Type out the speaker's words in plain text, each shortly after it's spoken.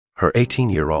her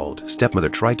 18-year-old stepmother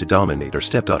tried to dominate her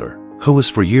stepdaughter, who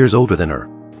was 4 years older than her.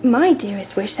 My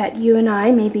dearest wish that you and I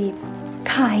may be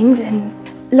kind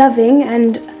and loving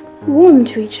and warm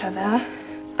to each other.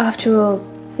 After all,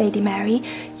 Lady Mary,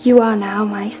 you are now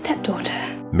my stepdaughter.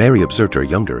 Mary observed her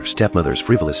younger stepmother's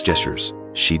frivolous gestures.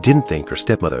 She didn't think her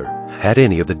stepmother had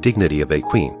any of the dignity of a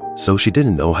queen, so she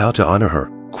didn't know how to honor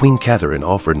her. Queen Catherine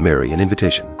offered Mary an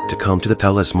invitation to come to the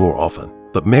palace more often,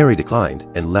 but Mary declined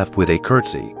and left with a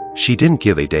curtsy. She didn't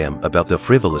give a damn about the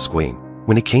frivolous queen.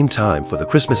 When it came time for the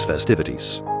Christmas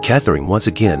festivities, Catherine once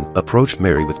again approached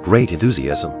Mary with great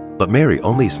enthusiasm, but Mary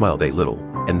only smiled a little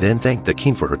and then thanked the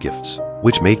king for her gifts,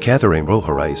 which made Catherine roll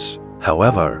her eyes.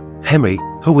 However, Henry,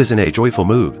 who is in a joyful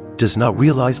mood, does not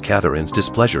realize Catherine's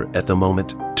displeasure at the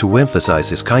moment. To emphasize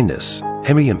his kindness,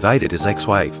 Henry invited his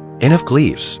ex-wife, Anne of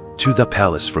Cleves, to the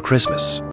palace for Christmas.